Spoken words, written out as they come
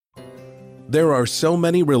There are so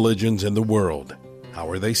many religions in the world. How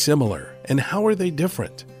are they similar, and how are they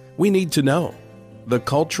different? We need to know. The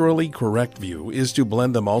culturally correct view is to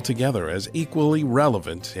blend them all together as equally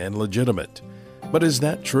relevant and legitimate. But is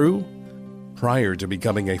that true? Prior to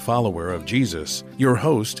becoming a follower of Jesus, your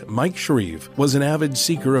host, Mike Shreve, was an avid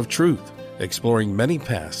seeker of truth, exploring many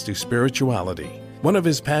paths to spirituality. One of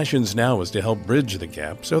his passions now is to help bridge the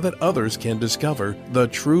gap so that others can discover the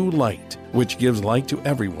true light, which gives light to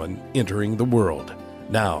everyone entering the world.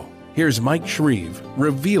 Now, here's Mike Shreve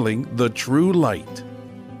revealing the true light.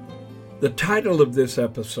 The title of this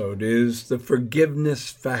episode is The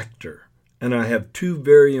Forgiveness Factor, and I have two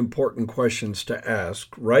very important questions to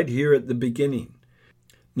ask right here at the beginning.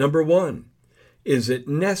 Number one, is it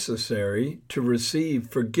necessary to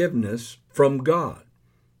receive forgiveness from God?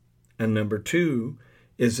 And number two,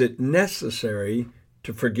 is it necessary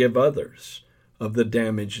to forgive others of the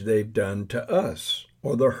damage they've done to us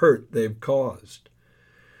or the hurt they've caused?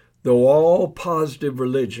 Though all positive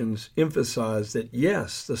religions emphasize that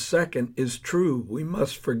yes, the second is true, we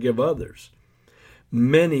must forgive others,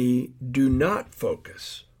 many do not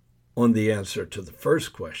focus on the answer to the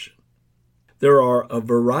first question. There are a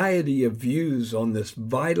variety of views on this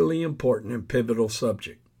vitally important and pivotal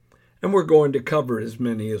subject, and we're going to cover as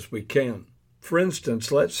many as we can. For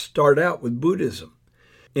instance, let's start out with Buddhism.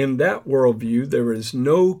 In that worldview, there is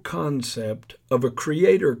no concept of a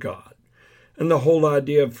creator God, and the whole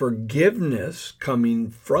idea of forgiveness coming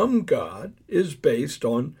from God is based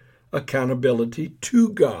on accountability to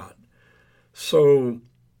God. So,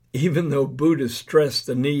 even though Buddhists stress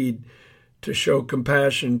the need to show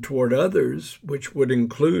compassion toward others, which would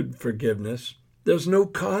include forgiveness, there's no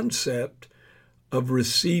concept of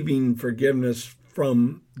receiving forgiveness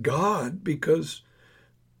from God because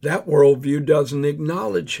that worldview doesn't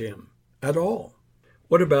acknowledge him at all.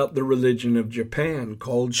 What about the religion of Japan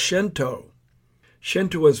called Shinto?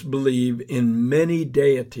 Shintoists believe in many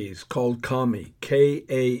deities called kami,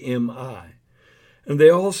 K-A-M-I, and they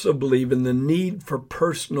also believe in the need for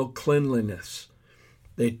personal cleanliness.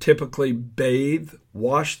 They typically bathe,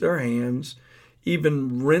 wash their hands,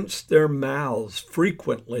 even rinse their mouths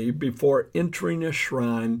frequently before entering a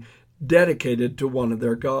shrine dedicated to one of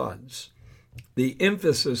their gods. The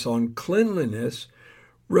emphasis on cleanliness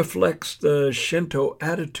reflects the Shinto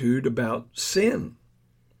attitude about sin.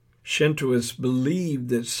 Shintoists believe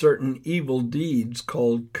that certain evil deeds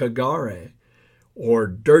called kagare, or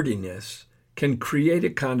dirtiness, can create a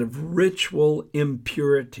kind of ritual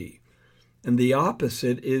impurity, and the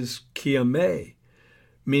opposite is kiyame,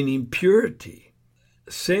 meaning purity.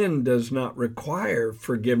 Sin does not require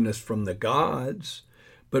forgiveness from the gods,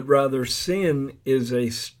 but rather sin is a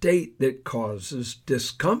state that causes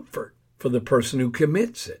discomfort for the person who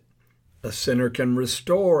commits it. A sinner can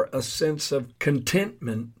restore a sense of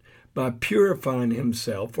contentment by purifying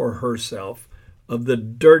himself or herself of the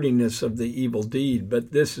dirtiness of the evil deed,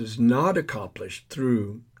 but this is not accomplished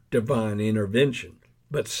through divine intervention,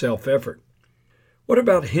 but self-effort. What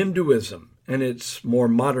about Hinduism and its more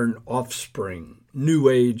modern offspring, New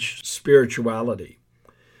Age spirituality?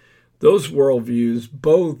 Those worldviews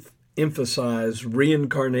both emphasize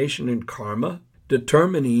reincarnation and karma,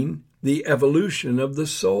 determining the evolution of the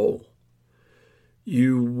soul.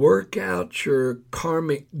 You work out your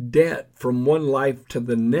karmic debt from one life to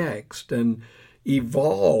the next and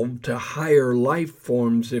evolve to higher life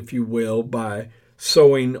forms, if you will, by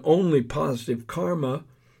sowing only positive karma,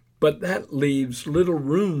 but that leaves little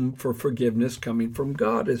room for forgiveness coming from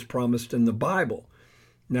God as promised in the Bible.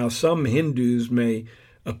 Now, some Hindus may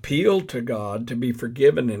appeal to God to be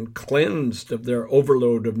forgiven and cleansed of their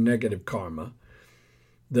overload of negative karma.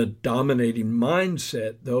 The dominating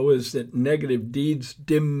mindset, though, is that negative deeds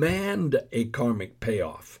demand a karmic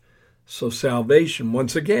payoff. So salvation,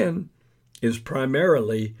 once again, is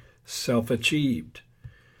primarily self-achieved.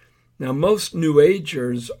 Now, most New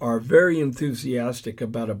Agers are very enthusiastic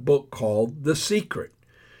about a book called The Secret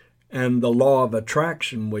and the law of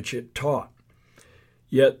attraction, which it taught.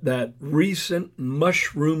 Yet that recent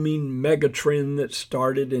mushrooming megatrend that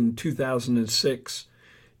started in 2006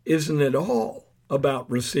 isn't at all about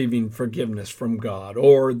receiving forgiveness from God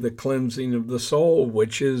or the cleansing of the soul,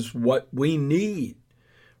 which is what we need.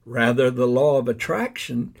 Rather, the law of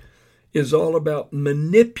attraction is all about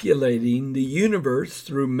manipulating the universe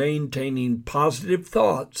through maintaining positive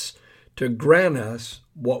thoughts to grant us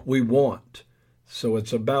what we want. So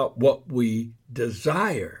it's about what we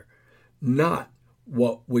desire, not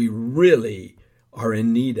what we really are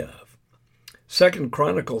in need of. 2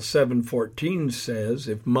 Chronicles 7:14 says,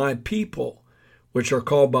 "If my people, which are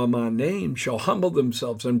called by my name, shall humble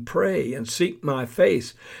themselves and pray and seek my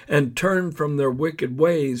face and turn from their wicked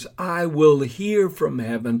ways, I will hear from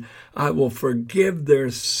heaven, I will forgive their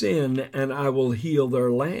sin, and I will heal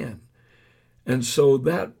their land. And so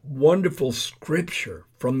that wonderful scripture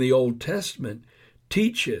from the Old Testament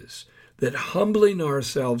teaches that humbling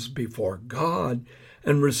ourselves before God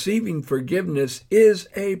and receiving forgiveness is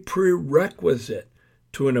a prerequisite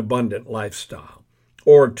to an abundant lifestyle,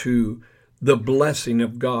 or to the blessing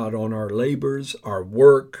of God on our labors, our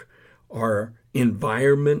work, our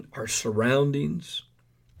environment, our surroundings.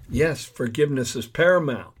 Yes, forgiveness is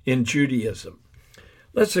paramount in Judaism.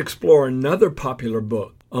 Let's explore another popular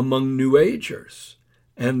book among New Agers,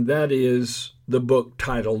 and that is the book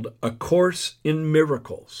titled A Course in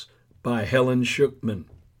Miracles by Helen Schucman.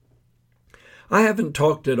 I haven't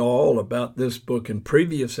talked at all about this book in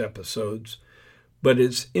previous episodes, but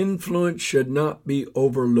its influence should not be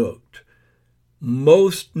overlooked.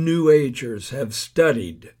 Most New Agers have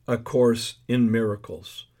studied A Course in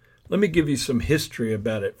Miracles. Let me give you some history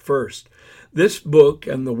about it first. This book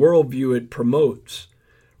and the worldview it promotes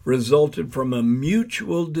resulted from a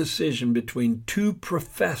mutual decision between two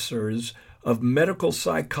professors of medical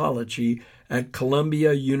psychology at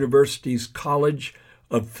Columbia University's College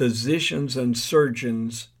of Physicians and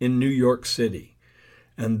Surgeons in New York City.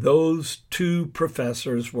 And those two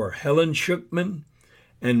professors were Helen Schucman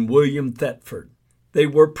and William Thetford. They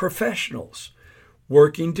were professionals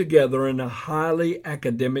working together in a highly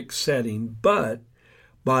academic setting, but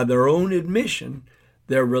by their own admission,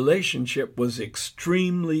 their relationship was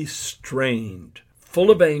extremely strained,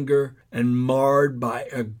 full of anger, and marred by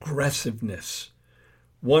aggressiveness.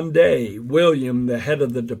 One day, William, the head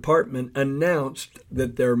of the department, announced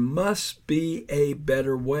that there must be a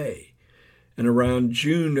better way. And around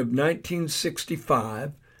June of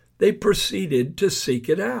 1965, they proceeded to seek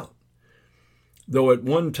it out. Though at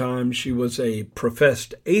one time she was a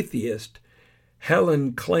professed atheist,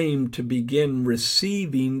 Helen claimed to begin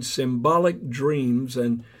receiving symbolic dreams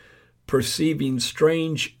and perceiving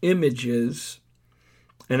strange images.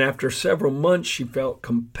 And after several months, she felt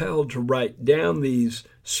compelled to write down these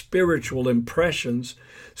spiritual impressions,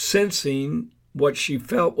 sensing what she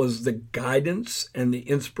felt was the guidance and the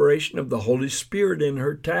inspiration of the Holy Spirit in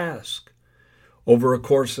her task. Over a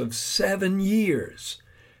course of 7 years,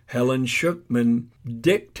 Helen Schucman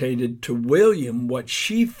dictated to William what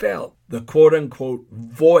she felt the quote-unquote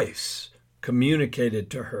voice communicated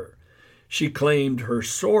to her. She claimed her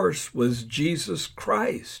source was Jesus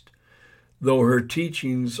Christ, though her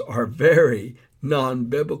teachings are very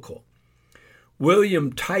non-biblical.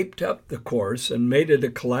 William typed up the course and made it a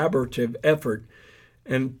collaborative effort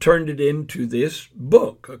and turned it into this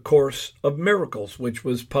book, A Course of Miracles, which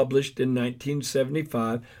was published in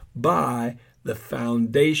 1975 by the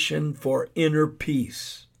Foundation for Inner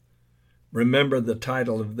Peace. Remember the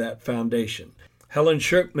title of that foundation. Helen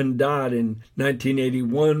Schucman died in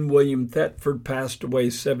 1981. William Thetford passed away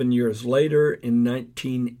 7 years later in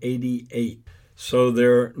 1988. So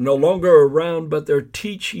they're no longer around, but their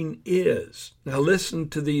teaching is. Now listen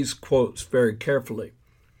to these quotes very carefully.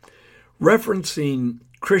 Referencing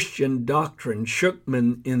Christian doctrine,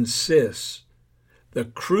 Schucman insists the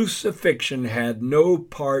crucifixion had no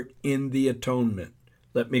part in the atonement.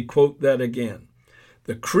 Let me quote that again.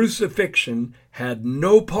 The crucifixion had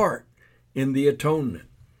no part in the atonement.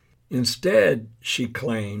 Instead, she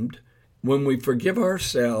claimed, when we forgive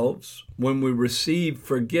ourselves, when we receive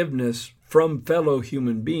forgiveness from fellow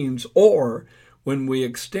human beings, or when we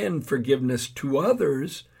extend forgiveness to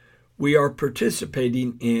others, we are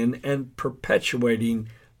participating in and perpetuating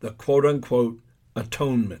the quote-unquote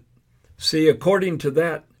atonement. See, according to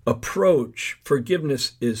that approach,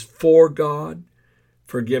 forgiveness is for God,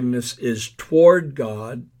 forgiveness is toward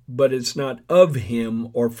God, but it's not of Him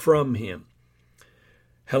or from Him.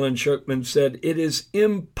 Helen Schucman said, it is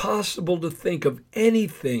impossible to think of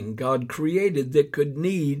anything God created that could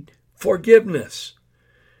need forgiveness.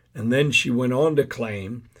 And then she went on to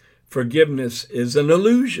claim forgiveness is an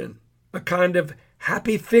illusion, a kind of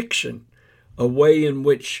happy fiction, a way in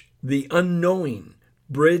which the unknowing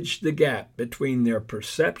bridge the gap between their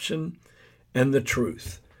perception and the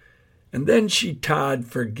truth. And then she tied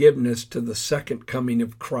forgiveness to the second coming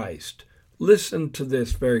of Christ. Listen to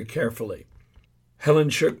this very carefully. Helen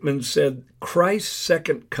Schucman said, Christ's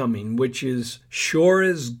second coming, which is sure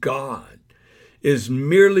as God, is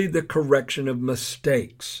merely the correction of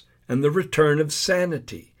mistakes and the return of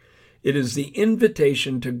sanity. It is the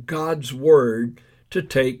invitation to God's word to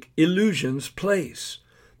take illusion's place,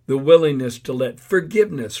 the willingness to let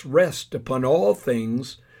forgiveness rest upon all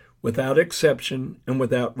things without exception and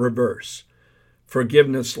without reverse.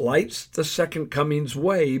 Forgiveness lights the second coming's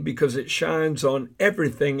way because it shines on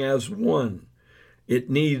everything as one. It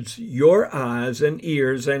needs your eyes and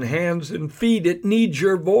ears and hands and feet. It needs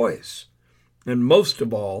your voice. And most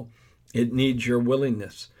of all, it needs your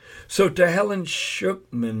willingness. So to Helen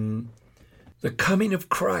Schucman, the coming of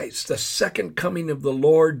Christ, the second coming of the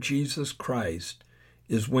Lord Jesus Christ,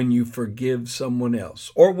 is when you forgive someone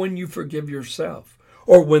else, or when you forgive yourself,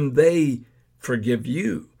 or when they forgive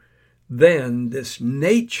you. Then this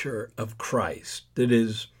nature of Christ that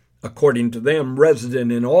is, according to them,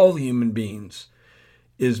 resident in all human beings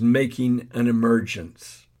is making an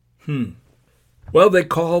emergence. Well, they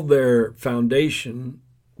call their foundation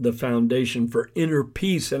the Foundation for Inner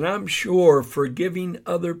Peace, and I'm sure forgiving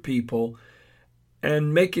other people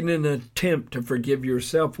and making an attempt to forgive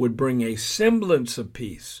yourself would bring a semblance of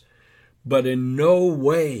peace, but in no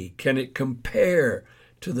way can it compare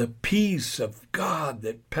to the peace of God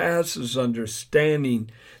that passes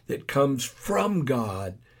understanding that comes from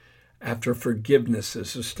God after forgiveness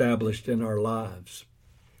is established in our lives.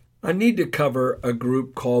 I need to cover a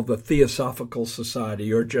group called the Theosophical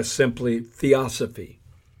Society, or just simply Theosophy.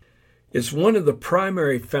 It's one of the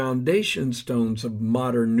primary foundation stones of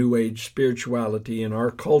modern New Age spirituality in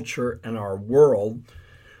our culture and our world.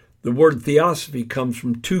 The word theosophy comes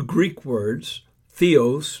from two Greek words,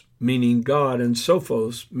 theos, meaning God, and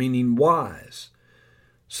sophos, meaning wise.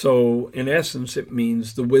 So, in essence, it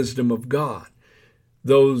means the wisdom of God.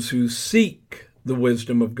 Those who seek the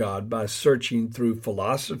wisdom of God by searching through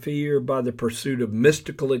philosophy or by the pursuit of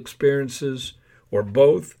mystical experiences, or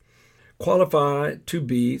both, qualify to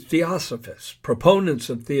be theosophists.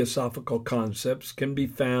 Proponents of theosophical concepts can be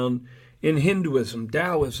found in Hinduism,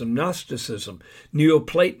 Taoism, Gnosticism,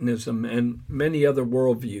 Neoplatonism, and many other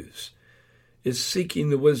worldviews. It's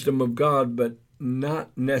seeking the wisdom of God, but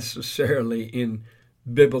not necessarily in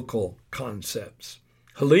biblical concepts.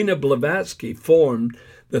 Helena Blavatsky formed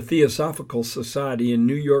the Theosophical Society in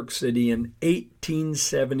New York City in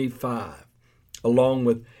 1875, along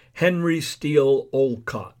with Henry Steele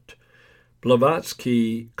Olcott.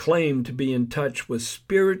 Blavatsky claimed to be in touch with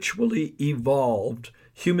spiritually evolved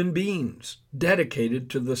human beings dedicated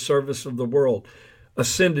to the service of the world,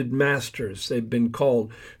 ascended masters, they've been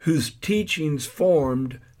called, whose teachings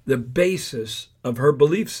formed the basis of her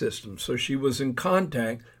belief system. So she was in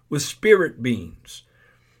contact with spirit beings.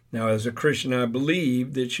 Now, as a Christian, I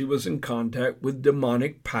believe that she was in contact with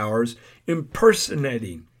demonic powers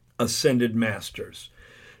impersonating ascended masters.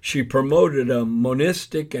 She promoted a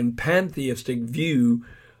monistic and pantheistic view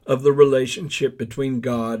of the relationship between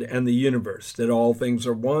God and the universe, that all things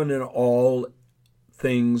are one and all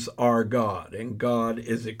things are God, and God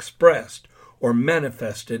is expressed or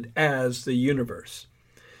manifested as the universe.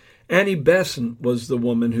 Annie Besant was the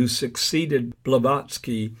woman who succeeded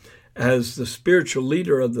Blavatsky as the spiritual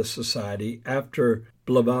leader of the society after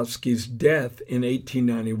Blavatsky's death in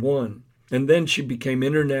 1891. And then she became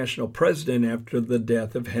international president after the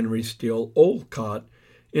death of Henry Steele Olcott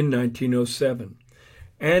in 1907.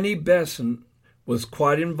 Annie Besant was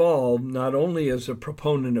quite involved not only as a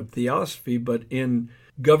proponent of theosophy, but in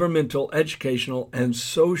governmental, educational, and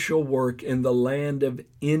social work in the land of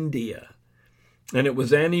India. And it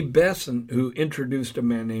was Annie Besant who introduced a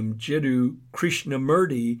man named Jiddu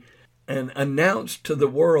Krishnamurti and announced to the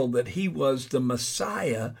world that he was the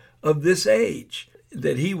Messiah of this age,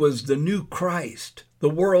 that he was the new Christ, the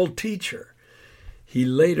world teacher. He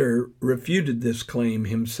later refuted this claim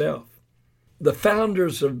himself. The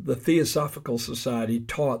founders of the Theosophical Society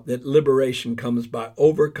taught that liberation comes by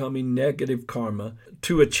overcoming negative karma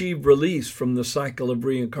to achieve release from the cycle of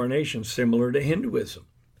reincarnation, similar to Hinduism.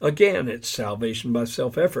 Again, it's salvation by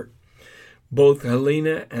self-effort. Both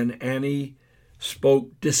Helena and Annie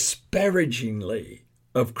spoke disparagingly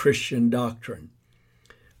of Christian doctrine.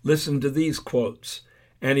 Listen to these quotes.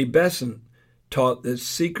 Annie Besant taught that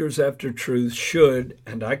seekers after truth should,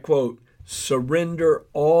 and I quote, surrender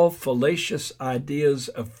all fallacious ideas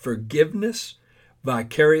of forgiveness,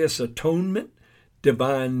 vicarious atonement,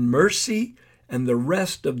 divine mercy, and the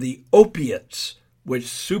rest of the opiates which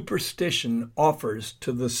superstition offers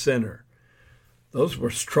to the sinner. Those were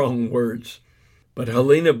strong words. But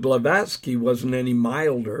Helena Blavatsky wasn't any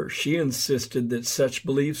milder. She insisted that such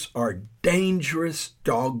beliefs are dangerous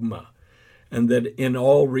dogma, and that in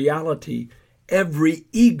all reality, every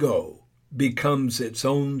ego becomes its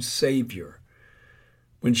own savior.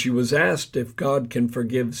 When she was asked if God can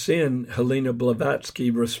forgive sin, Helena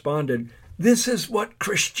Blavatsky responded, "This is what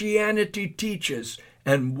Christianity teaches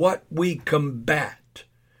and what we combat."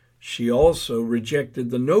 She also rejected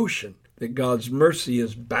the notion that God's mercy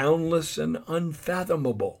is boundless and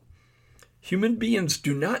unfathomable. Human beings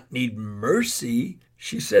do not need mercy.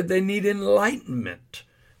 She said they need enlightenment.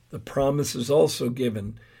 The promise is also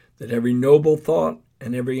given that every noble thought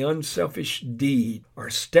and every unselfish deed are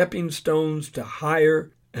stepping stones to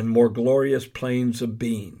higher and more glorious planes of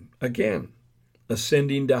being. Again,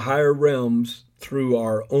 ascending to higher realms through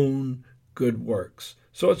our own good works.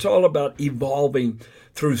 So it's all about evolving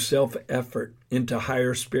through self-effort into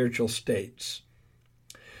higher spiritual states.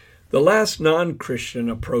 The last non-Christian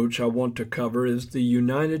approach I want to cover is the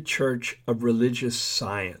United Church of Religious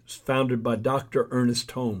Science, founded by Dr. Ernest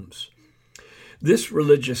Holmes. This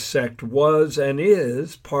religious sect was and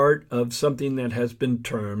is part of something that has been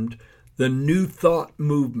termed the New Thought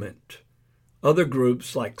movement. Other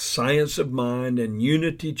groups like Science of Mind and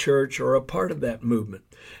Unity Church are a part of that movement.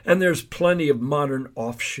 And there's plenty of modern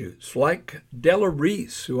offshoots, like Della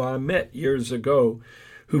Reese, who I met years ago,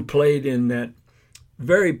 who played in that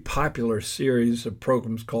very popular series of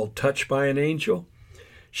programs called Touched by an Angel.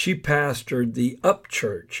 She pastored the Up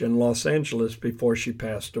Church in Los Angeles before she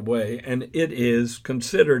passed away, and it is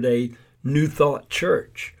considered a New Thought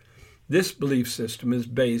church. This belief system is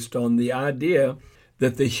based on the idea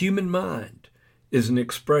that the human mind is an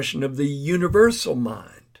expression of the universal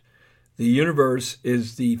mind. The universe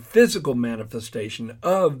is the physical manifestation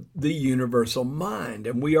of the universal mind,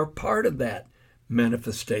 and we are part of that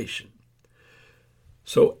manifestation.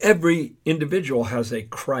 So every individual has a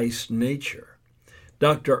Christ nature.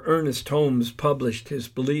 Dr. Ernest Holmes published his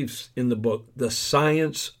beliefs in the book, The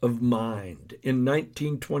Science of Mind, in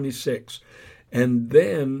 1926. And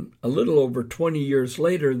then, a little over 20 years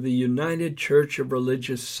later, the United Church of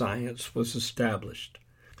Religious Science was established.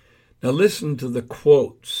 Now listen to the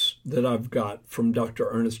quotes that I've got from Dr.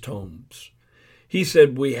 Ernest Holmes. He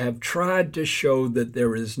said, "We have tried to show that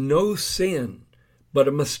there is no sin but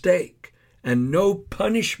a mistake, and no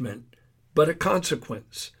punishment but a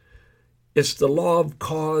consequence. It's the law of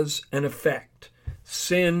cause and effect.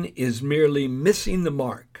 Sin is merely missing the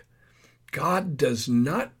mark. God does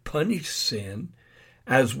not punish sin.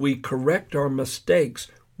 As we correct our mistakes,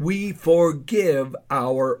 we forgive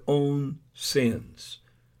our own sins."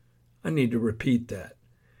 I need to repeat that.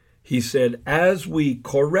 He said, as we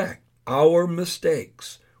correct our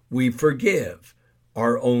mistakes, we forgive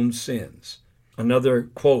our own sins. Another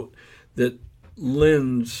quote that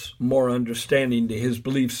lends more understanding to his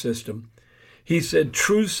belief system. He said,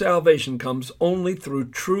 "True salvation comes only through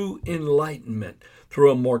true enlightenment,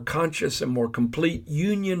 through a more conscious and more complete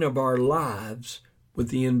union of our lives with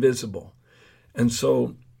the invisible." And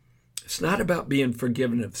so it's not about being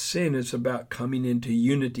forgiven of sin. It's about coming into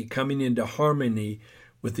unity, coming into harmony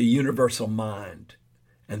with the universal mind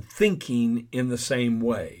and thinking in the same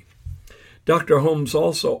way. Dr. Holmes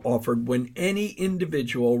also offered when any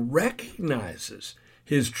individual recognizes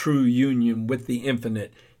his true union with the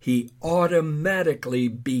infinite, he automatically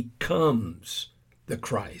becomes the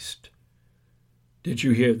Christ. Did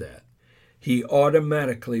you hear that? He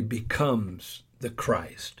automatically becomes the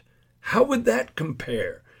Christ. How would that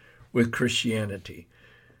compare with Christianity?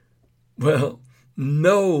 Well,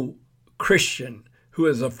 no Christian who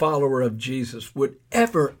is a follower of Jesus would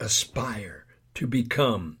ever aspire to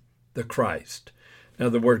become the Christ. Now,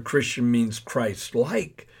 the word Christian means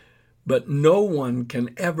Christ-like, but no one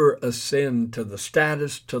can ever ascend to the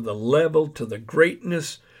status, to the level, to the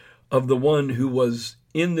greatness of the one who was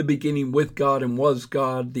in the beginning with God and was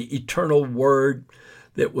God, the eternal Word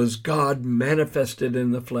that was God manifested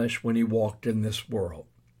in the flesh when he walked in this world.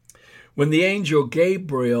 When the angel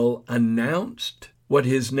Gabriel announced what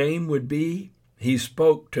his name would be, he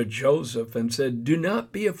spoke to Joseph and said, "Do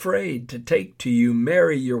not be afraid to take to you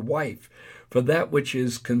Mary your wife, for that which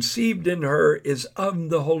is conceived in her is of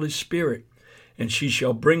the Holy Spirit. And she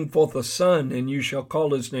shall bring forth a son, and you shall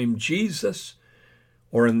call his name Jesus,"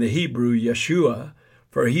 or in the Hebrew, Yeshua,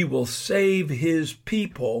 "for he will save his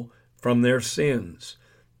people from their sins,"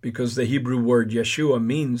 because the Hebrew word Yeshua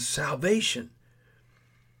means salvation.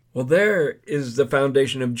 Well, there is the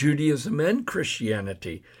foundation of Judaism and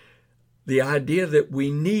Christianity. The idea that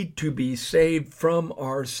we need to be saved from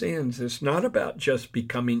our sins. It's not about just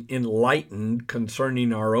becoming enlightened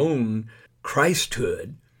concerning our own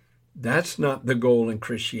Christhood. That's not the goal in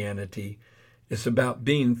Christianity. It's about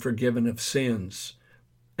being forgiven of sins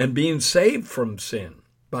and being saved from sin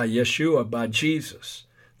by Yeshua, by Jesus,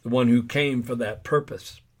 the one who came for that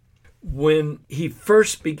purpose. When he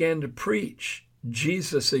first began to preach,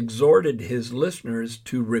 Jesus exhorted his listeners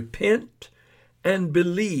to repent and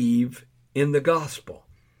believe in the gospel.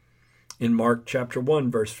 In Mark chapter 1,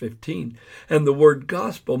 verse 15. And the word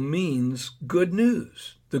gospel means good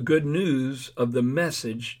news, the good news of the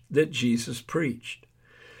message that Jesus preached.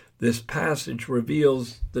 This passage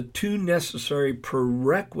reveals the two necessary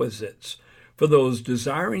prerequisites for those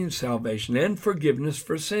desiring salvation and forgiveness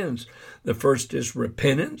for sins. The first is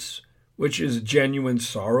repentance, which is genuine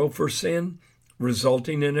sorrow for sin,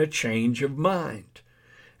 resulting in a change of mind.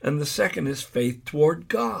 And the second is faith toward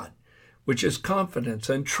God, which is confidence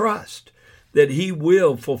and trust that He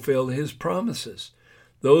will fulfill His promises.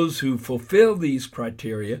 Those who fulfill these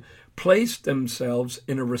criteria place themselves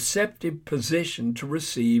in a receptive position to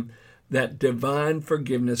receive that divine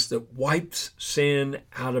forgiveness that wipes sin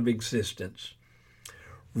out of existence.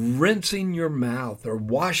 Rinsing your mouth or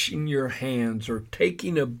washing your hands or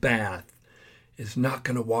taking a bath is not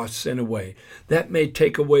going to wash sin away. That may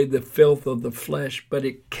take away the filth of the flesh, but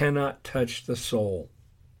it cannot touch the soul.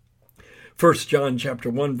 1 John chapter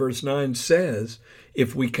 1 verse 9 says,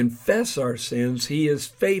 if we confess our sins, He is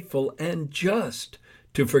faithful and just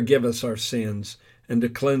to forgive us our sins and to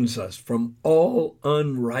cleanse us from all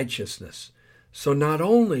unrighteousness. So not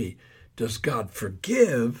only does God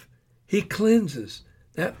forgive, He cleanses.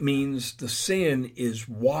 That means the sin is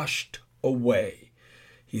washed away.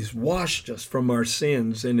 He's washed us from our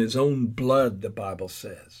sins in His own blood, the Bible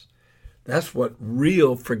says. That's what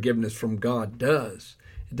real forgiveness from God does.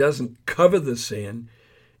 It doesn't cover the sin.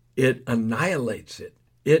 It annihilates it.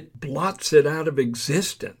 It blots it out of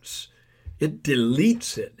existence. It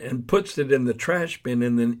deletes it and puts it in the trash bin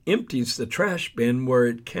and then empties the trash bin where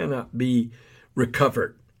it cannot be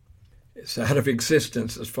recovered. It's out of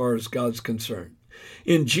existence as far as God's concerned.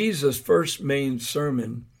 In Jesus' first main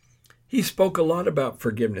sermon, He spoke a lot about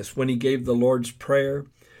forgiveness when He gave the Lord's Prayer.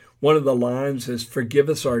 One of the lines is, forgive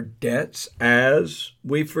us our debts as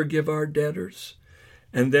we forgive our debtors.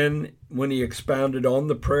 And then when He expounded on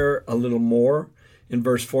the prayer a little more, in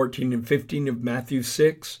verse 14 and 15 of Matthew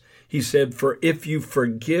 6, He said, for if you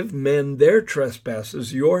forgive men their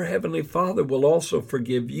trespasses, your heavenly Father will also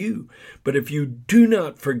forgive you. But if you do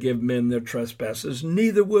not forgive men their trespasses,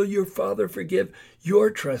 neither will your Father forgive your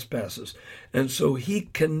trespasses. And so He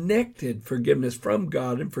connected forgiveness from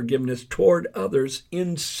God and forgiveness toward others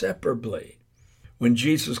inseparably. When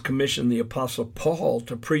Jesus commissioned the Apostle Paul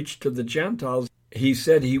to preach to the Gentiles, He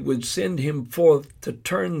said He would send him forth to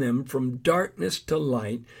turn them from darkness to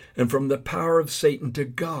light and from the power of Satan to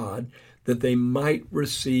God, that they might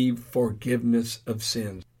receive forgiveness of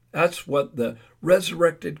sins. That's what the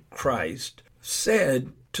resurrected Christ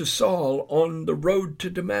said to Saul on the road to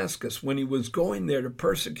Damascus. When he was going there to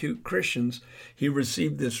persecute Christians, he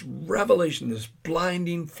received this revelation, this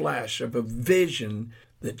blinding flash of a vision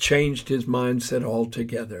that changed his mindset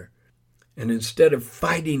altogether. And instead of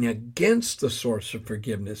fighting against the source of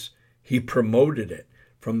forgiveness, he promoted it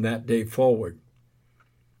from that day forward.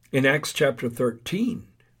 In Acts chapter 13,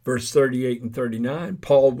 verse 38 and 39,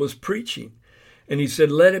 Paul was preaching. And he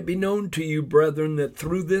said, let it be known to you, brethren, that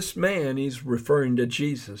through this man, he's referring to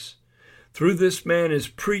Jesus, through this man is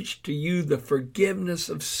preached to you the forgiveness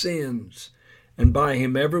of sins. And by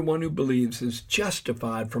him everyone who believes is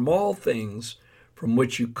justified from all things from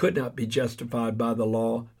which you could not be justified by the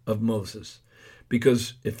law of Moses.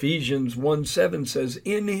 Because Ephesians 1:7 says,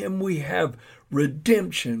 in him we have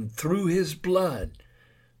redemption through his blood,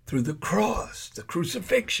 through the cross, the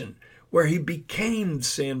crucifixion, where he became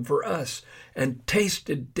sin for us and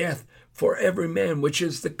tasted death for every man, which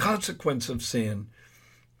is the consequence of sin.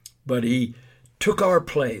 But he took our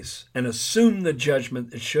place and assumed the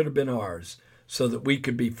judgment that should have been ours, so that we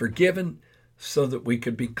could be forgiven, so that we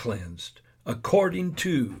could be cleansed, according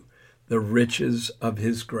to the riches of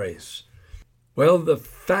his grace. Well, the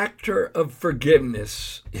factor of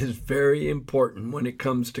forgiveness is very important when it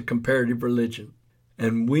comes to comparative religion.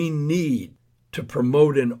 And we need to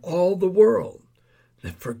promote in all the world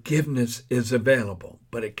that forgiveness is available,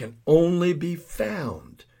 but it can only be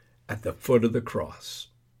found at the foot of the cross.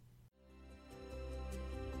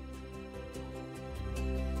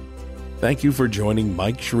 Thank you for joining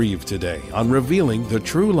Mike Shreve today on Revealing the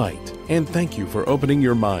True Light, and thank you for opening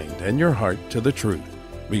your mind and your heart to the truth.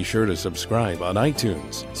 Be sure to subscribe on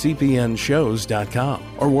iTunes, cpnshows.com,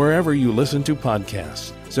 or wherever you listen to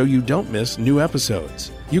podcasts so you don't miss new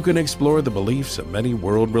episodes. You can explore the beliefs of many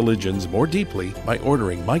world religions more deeply by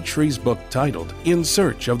ordering Mike Shreve's book titled In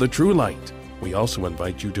Search of the True Light. We also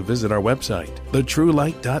invite you to visit our website,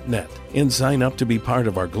 thetruelight.net, and sign up to be part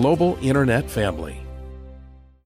of our global internet family.